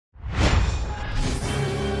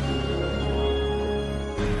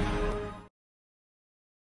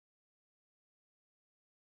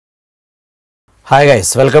Hi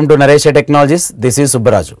guys, welcome to Naresh IT Technologies. This is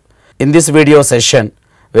Subbaraju. In this video session,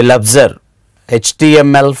 we will observe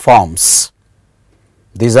HTML forms.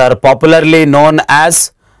 These are popularly known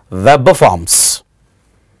as web forms.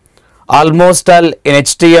 Almost all in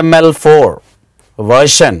HTML4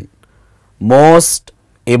 version, most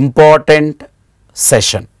important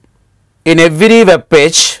session. In every web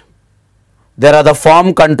page, there are the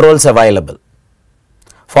form controls available,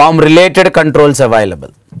 form related controls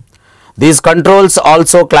available. These controls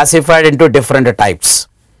also classified into different types.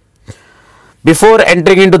 Before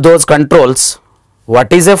entering into those controls,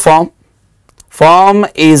 what is a form? Form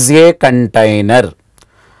is a container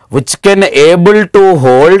which can able to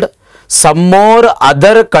hold some more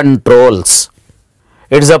other controls.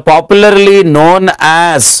 It is a popularly known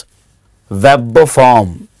as web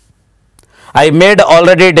form. I made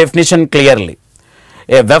already definition clearly.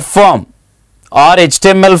 A web form or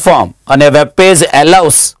HTML form on a web page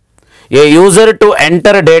allows a user to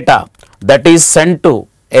enter data that is sent to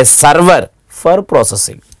a server for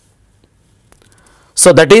processing.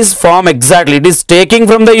 So that is form exactly. It is taking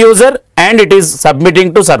from the user and it is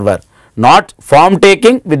submitting to server, not form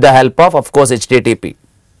taking with the help of course HTTP.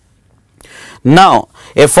 Now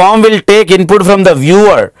a form will take input from the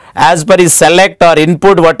viewer as per his select or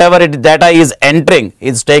input, whatever data is entering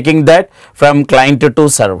is taking that from client to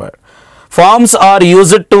server. Forms are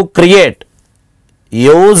used to create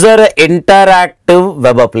user interactive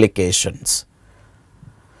web applications.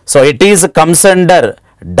 So it is comes under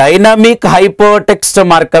dynamic hypertext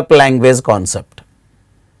markup language concept.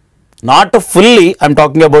 Not fully, I am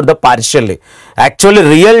talking about the partially. Actually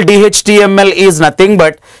real DHTML is nothing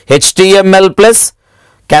but HTML plus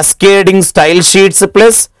cascading style sheets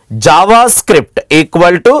plus JavaScript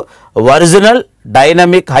equal to original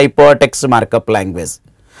dynamic hypertext markup language.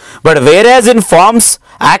 But whereas in forms,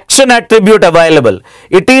 action attribute available,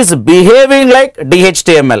 it is behaving like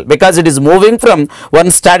DHTML because it is moving from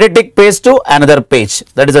one static page to another page.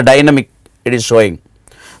 That is a dynamic it is showing.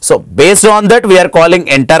 So based on that we are calling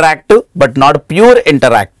interactive but not pure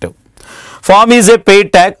interactive. Form is a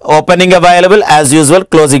paid tag, opening available as usual,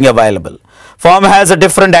 closing available. Form has a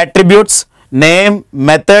different attributes: name,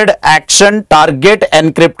 method, action, target,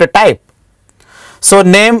 encrypt, type. So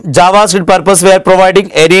name, JavaScript purpose we are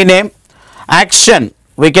providing any name. Action,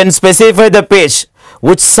 we can specify the page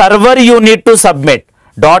which server you need to submit,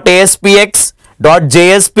 .aspx,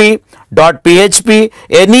 .jsp, .php,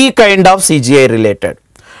 any kind of CGI related.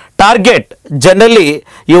 Target, generally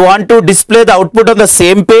you want to display the output on the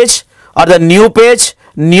same page or the new page,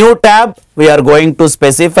 new tab, we are going to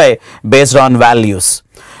specify based on values.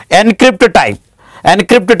 Encrypt type.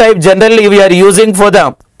 Encrypt type generally we are using for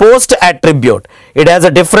the post attribute. It has a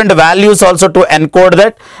different values also to encode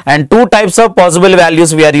that, and two types of possible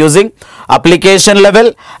values we are using: application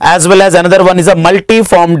level as well as another one is a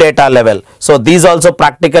multi-form data level. So these also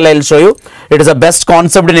practical I will show you. It is a best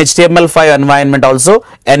concept in HTML5 environment also,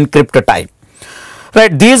 encrypt type.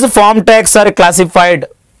 Right, these form tags are classified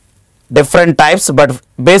different types, but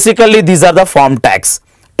basically these are the form tags.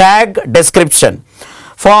 Tag description,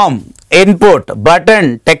 form, input,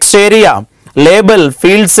 button, text area, label,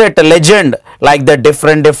 field set, legend, like the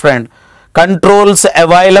different controls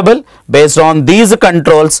available. Based on these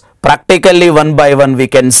controls, practically one by one we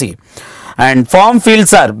can see. And form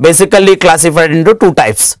fields are basically classified into two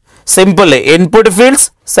types: simply input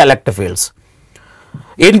fields, select fields.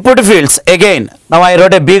 Input fields, again now I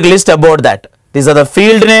wrote a big list about that. These are the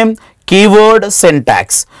field name, keyword,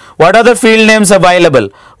 syntax. What are the field names available?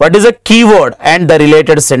 What is a keyword and the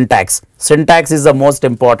related syntax? Syntax is the most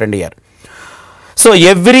important here. So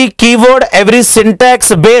every keyword, every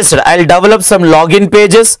syntax based, I will develop some login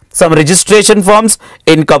pages, some registration forms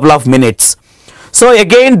in couple of minutes. So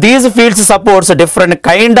again these fields supports a different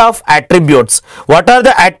kind of attributes. What are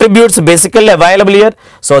the attributes basically available here?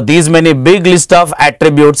 So these many big list of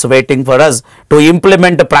attributes waiting for us to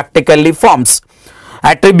implement practically forms.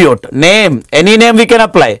 Attribute, name, any name we can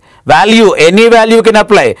apply. Value, any value can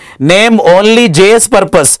apply. Name only JS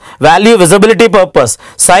purpose, value visibility purpose.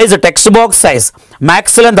 Size, text box size.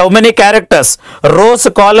 Max length, how many characters. Rows,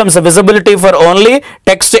 columns, visibility for only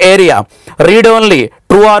text area. Read only,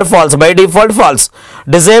 true or false, by default false.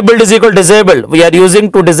 Disabled is equal to disabled, we are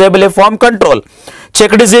using to disable a form control.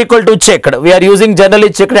 Checked is equal to checked, we are using generally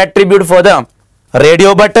checked attribute for the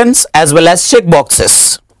radio buttons as well as check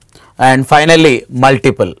boxes. And finally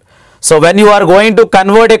multiple. So when you are going to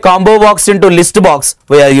convert a combo box into list box,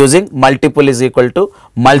 we are using multiple is equal to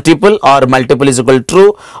multiple, or multiple is equal to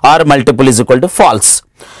true, or multiple is equal to false.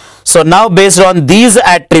 So now based on these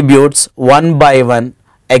attributes, one by one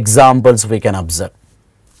examples we can observe.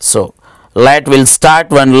 So We'll start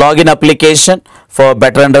one login application for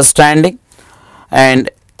better understanding. And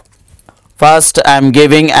first I am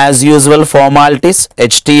giving as usual formalities: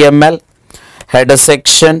 HTML, header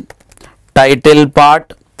section, title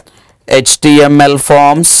part, HTML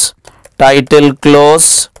forms, title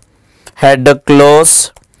close, header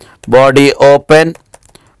close, body open,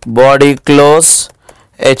 body close,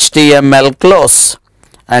 HTML close,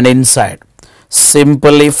 and inside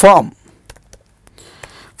simply form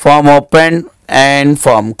open and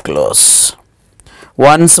form close.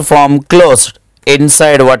 Once form closed,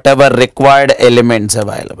 inside whatever required elements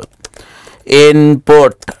available.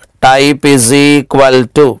 Input type is equal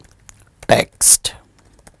to text.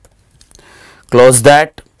 Close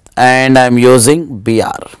that, and I am using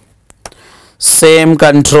BR. Same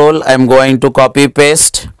control I am going to copy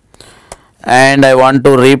paste, and I want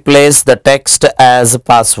to replace the text as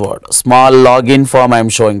password. Small login form I am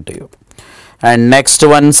showing to you. And next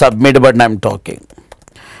one, submit button I am talking.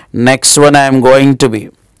 Next one I am going to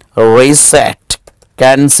be reset,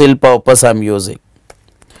 cancel purpose I am using.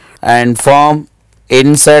 And form,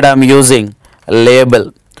 inside I am using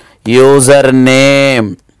label,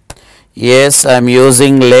 username. Yes, I am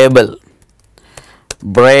using label.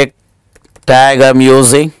 Break tag I am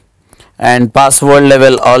using, and password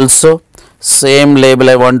level also same label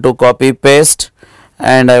I want to copy paste,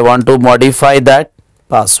 and I want to modify that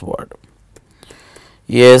password.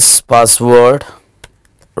 Yes, password,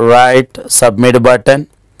 right, submit button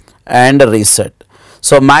and reset.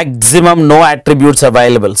 So maximum no attributes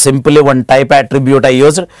available, simply one type attribute I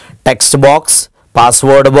used: text box,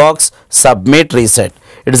 password box, submit, reset.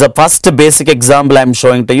 It is the first basic example I am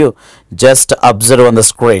showing to you. Just observe on the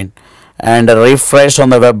screen and refresh on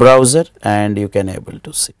the web browser, and you can able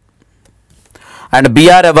to see. And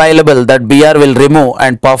BR available, that BR will remove,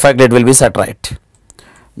 and perfect it will be set right.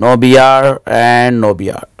 No BR and no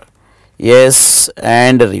BR. Yes,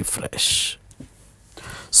 and refresh.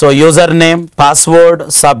 So username,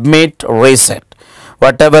 password, submit, reset.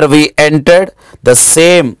 Whatever we entered, the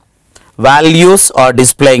same values are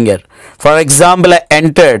displaying here. For example, I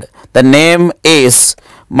entered the name is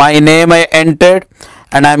my name I entered,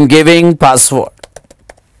 and I am giving password.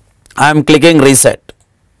 I am clicking reset.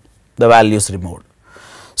 The value is removed.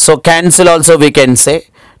 So cancel also we can say.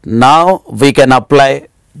 Now we can apply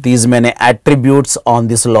these many attributes on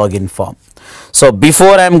this login form. So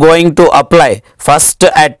before I am going to apply first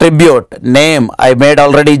attribute name, I made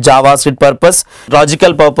already JavaScript purpose.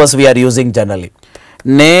 Logical purpose we are using generally.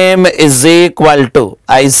 Name is equal to,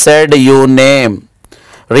 I said you name.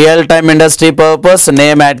 Real time industry purpose,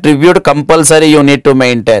 name attribute compulsory you need to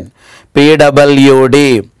maintain.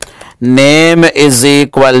 PWD. Name is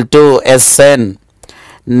equal to SN.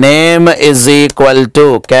 Name is equal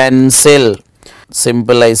to cancel.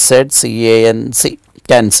 Simple I said CANC,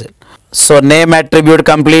 cancel. So name attribute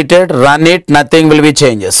completed, run it, nothing will be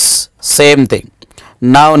changes. Same thing.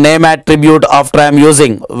 Now name attribute after I am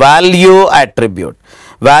using value attribute.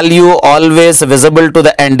 Value always visible to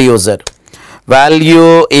the end user.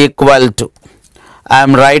 Value equal to, I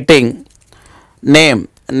am writing name.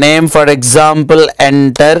 Name for example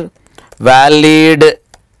enter valid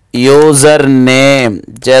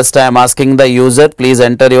username. Just I am asking the user, please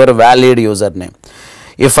enter your valid username.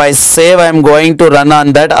 If I save, I am going to run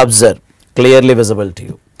on that, observe, clearly visible to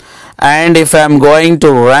you. And if I am going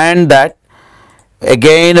to run that,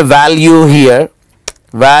 again value here,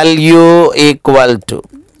 value equal to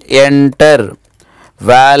enter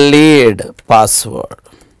valid password,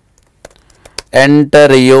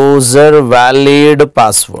 enter user valid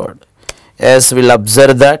password. Yes, we'll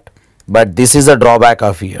observe that, but this is a drawback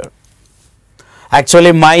of here.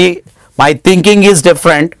 Actually my thinking is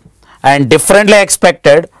different and differently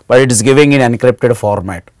expected, but it is giving in encrypted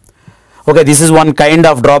format. Okay, this is one kind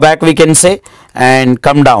of drawback we can say. And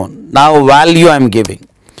come down. Now value I am giving.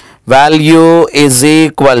 Value is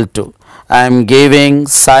equal to, I am giving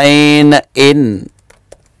sign in.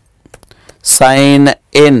 Sign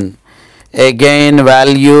in. Again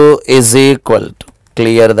value is equal to,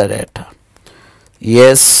 clear the data.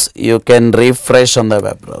 Yes, you can refresh on the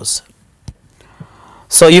web browser.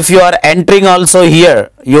 So if you are entering also here,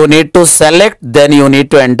 you need to select, then you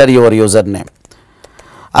need to enter your username.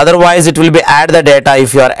 Otherwise it will be add the data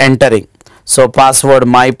if you are entering. So password,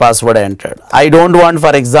 my password entered. I don't want,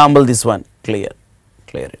 for example, this one, clear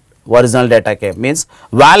it. Original data came, means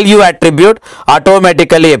value attribute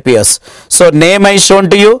automatically appears. So name I shown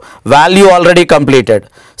to you, value already completed.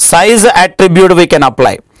 Size attribute we can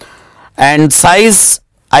apply. And size,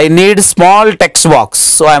 I need small text box.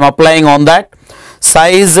 So I am applying on that.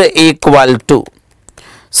 Size equal to,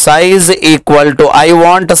 I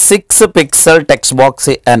want a 6 pixel text box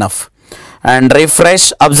enough. and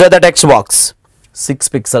refresh. Observe the text box, 6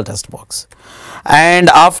 pixel text box. And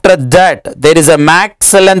after that there is a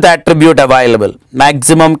max length attribute available,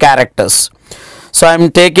 maximum characters. So I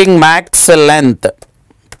am taking max length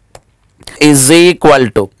is equal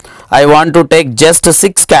to, I want to take just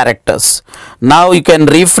 6 characters. Now you can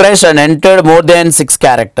refresh and enter more than 6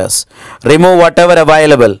 characters. Remove whatever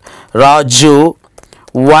available. Raju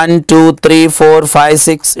 1, 2, 3, 4, 5,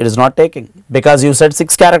 6. It is not taking because you said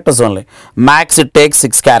 6 characters only. Max it takes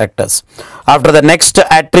 6 characters. After the next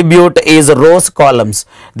attribute is rows columns.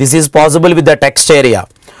 This is possible with the text area.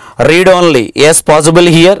 Read only. Yes, possible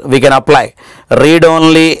here. We can apply. Read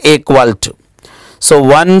only equal to. So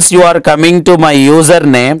once you are coming to my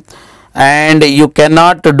username and you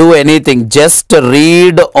cannot do anything, just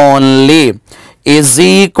read only is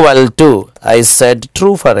equal to, I said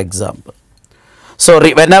true for example. So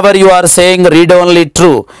whenever you are saying read only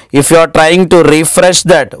true, if you are trying to refresh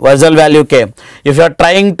that, result value came. If you are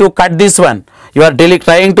trying to cut this one, you are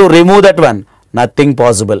trying to remove that one, nothing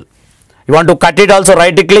possible. You want to cut it also,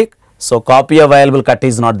 right click. So copy available, cut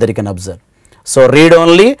is not there, you can observe. So read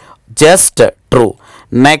only, just true.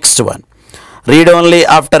 Next one, read only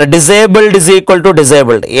after disabled is equal to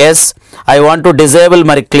disabled. Yes, I want to disable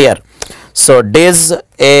my clear. So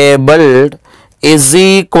disabled is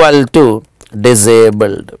equal to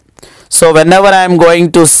disabled. So whenever I am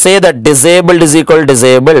going to say that disabled is equal to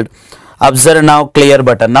disabled, observe now clear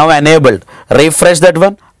button, now enabled. Refresh that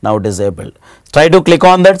one, now disabled. Try to click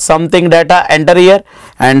on that something data, enter here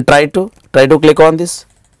and try to click on this.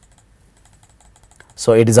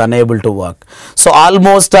 So it is unable to work. So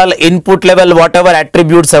almost all input level whatever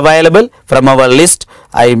attributes available from our list,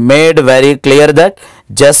 I made very clear that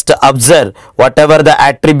just observe whatever the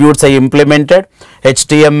attributes I implemented,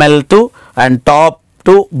 HTML2 and top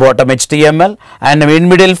to bottom HTML and in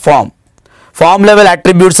middle form level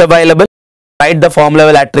attributes available. Write the form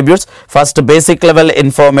level attributes. First basic level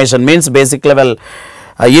information means basic level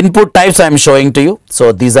input types I am showing to you.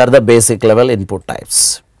 So these are the basic level input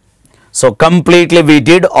types. So completely we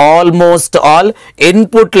did almost all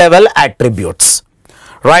input level attributes.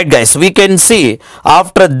 Right guys, we can see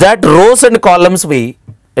after that rows and columns we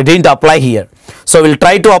didn't apply here. So we'll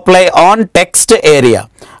try to apply on text area.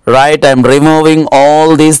 Right, I am removing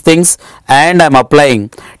all these things and I am applying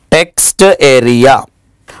text area.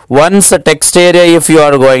 Once text area, if you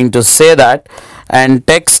are going to say that, and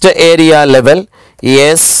text area level,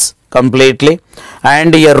 yes, completely,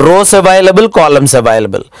 and your rows available, columns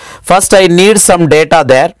available. First I need some data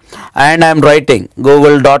there and I am writing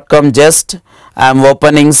google.com, just I am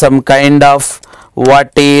opening some kind of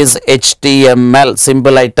what is HTML,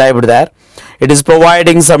 simple I typed there. It is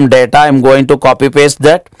providing some data. I am going to copy paste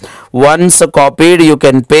that. Once copied, you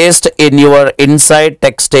can paste in your inside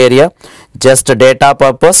text area, just data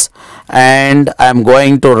purpose, and I am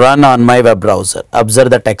going to run on my web browser.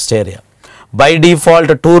 Observe the text area. By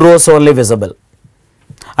default 2 rows only visible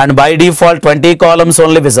and by default 20 columns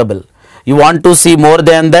only visible. You want to see more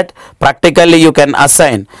than that, practically you can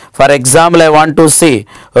assign. For example, I want to see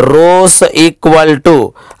rows equal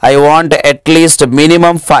to, I want at least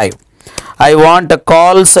minimum 5. I want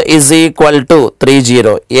calls is equal to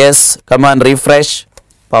 30. Yes, come on, refresh.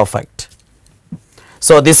 Perfect.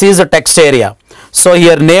 So this is a text area. So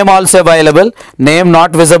here name also available, name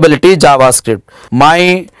not visibility, JavaScript.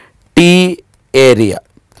 My T area.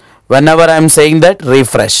 Whenever I am saying that,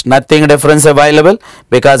 refresh. Nothing difference available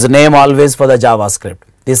because name always for the JavaScript.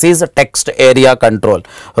 This is a text area control.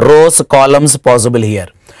 Rows, columns possible here.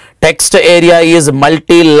 Text area is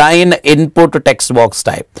multi-line input text box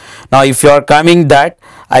type. Now if you are coming that,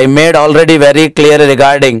 I made already very clear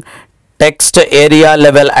regarding text area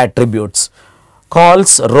level attributes.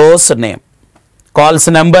 Calls, rows, name. Calls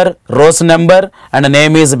number, rows number, and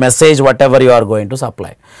name is message, whatever you are going to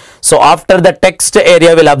supply. So after the text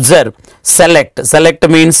area will observe select. Select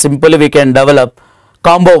means simply we can develop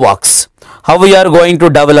combo box. How we are going to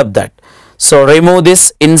develop that? So remove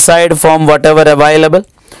this inside form whatever available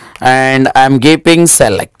and I am keeping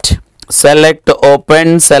select. Select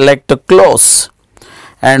open, select close.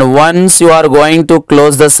 And once you are going to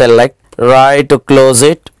close the select, right, to close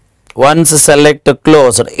it. Once select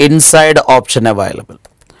closed, inside option available.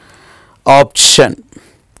 Option.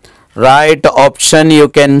 Right, option you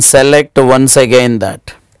can select once again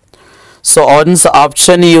that. So once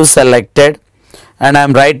option you selected and I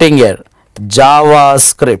am writing here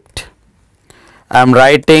JavaScript. I am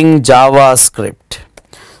writing JavaScript.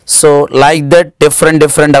 So like that different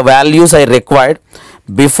values I required.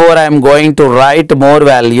 Before I am going to write more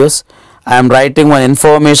values, I am writing one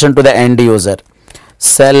information to the end user.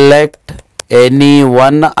 Select any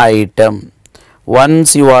one item.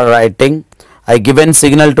 Once you are writing, I given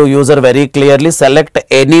signal to user very clearly, select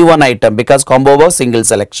any one item because combo box single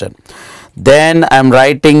selection. Then I am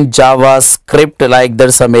writing JavaScript like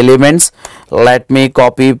there some elements. Let me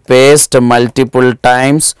copy paste multiple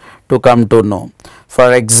times to come to know.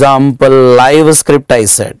 For example, live script I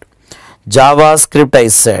said, JavaScript I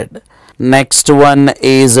said, next one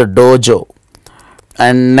is Dojo,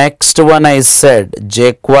 and next one I said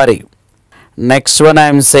jQuery, next one I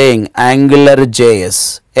am saying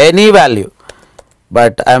AngularJS, any value,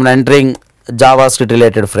 but I am entering JavaScript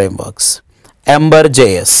related frameworks,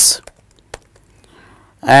 EmberJS,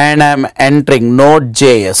 and I am entering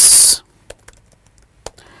Node.js,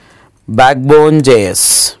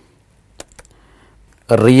 Backbone.js,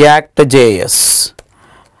 React.js,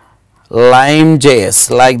 Lime.js,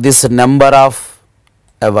 like this number of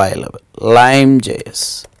available,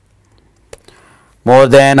 Lime.js. More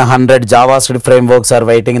than 100 JavaScript frameworks are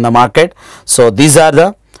waiting in the market. So these are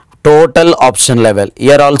the total option level.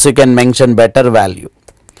 Here also you can mention better value.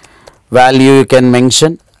 Value you can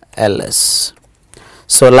mention ls.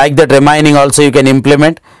 So like that remaining also you can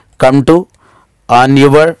implement. Come to on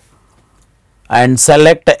your and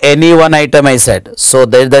select any one item I said. So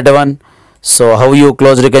there is that one. So how you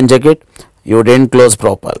closed, you can check it. You didn't close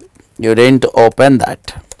properly. You didn't open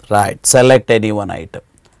that. Right. Select any one item.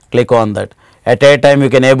 Click on that. At a time you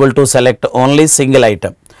can able to select only single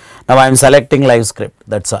item. Now I am selecting live script.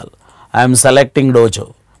 That's all. I am selecting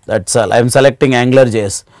Dojo. That's all. I am selecting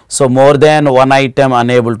AngularJS. So more than one item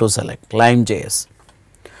unable to select. Lime.js.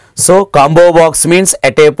 So combo box means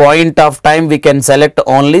at a point of time we can select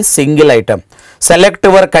only single item. Select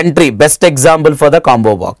your country. Best example for the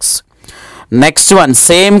combo box. Next one,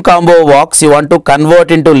 same combo box you want to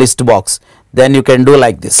convert into list box. Then you can do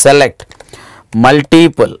like this. Select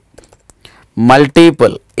multiple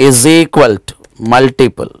is equal to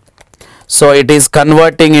multiple. So it is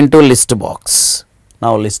converting into list box.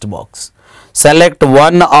 Now list box. Select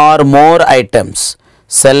one or more items.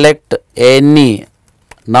 Select any,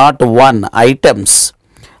 not one, items.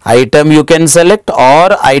 Item you can select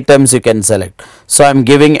or items you can select. So I am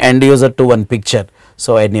giving end user to one picture.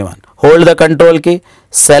 So anyone. Hold the control key,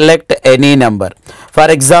 select any number. For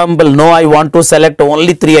example, no, I want to select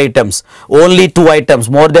only 3 items, only 2 items.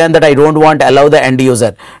 More than that I don't want, allow the end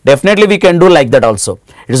user. Definitely we can do like that also.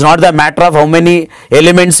 It is not the matter of how many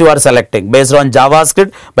elements you are selecting. Based on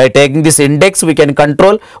JavaScript, by taking this index we can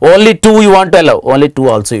control. Only 2 you want to allow, only 2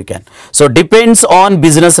 also you can. So depends on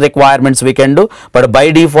business requirements we can do, but by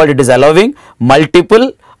default it is allowing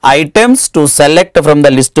multiple items to select from the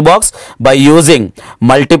list box by using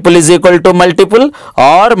multiple is equal to multiple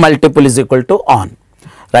or multiple is equal to on.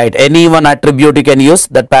 Right, any one attribute you can use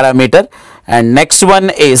that parameter. And next one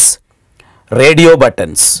is radio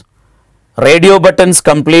buttons. Radio buttons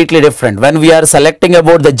completely different. When we are selecting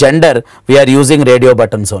about the gender, we are using radio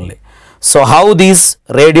buttons only. So how these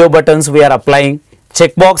radio buttons we are applying?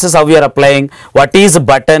 Checkboxes how we are applying, what is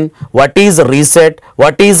button, what is reset,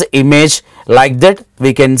 what is image, like that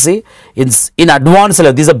we can see in advanced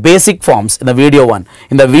level. These are basic forms in the video 1.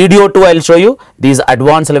 In the video 2 I will show you these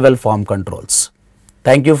advanced level form controls.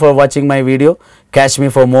 Thank you for watching my video. Catch me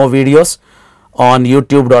for more videos on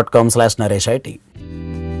youtube.com/NareshIT.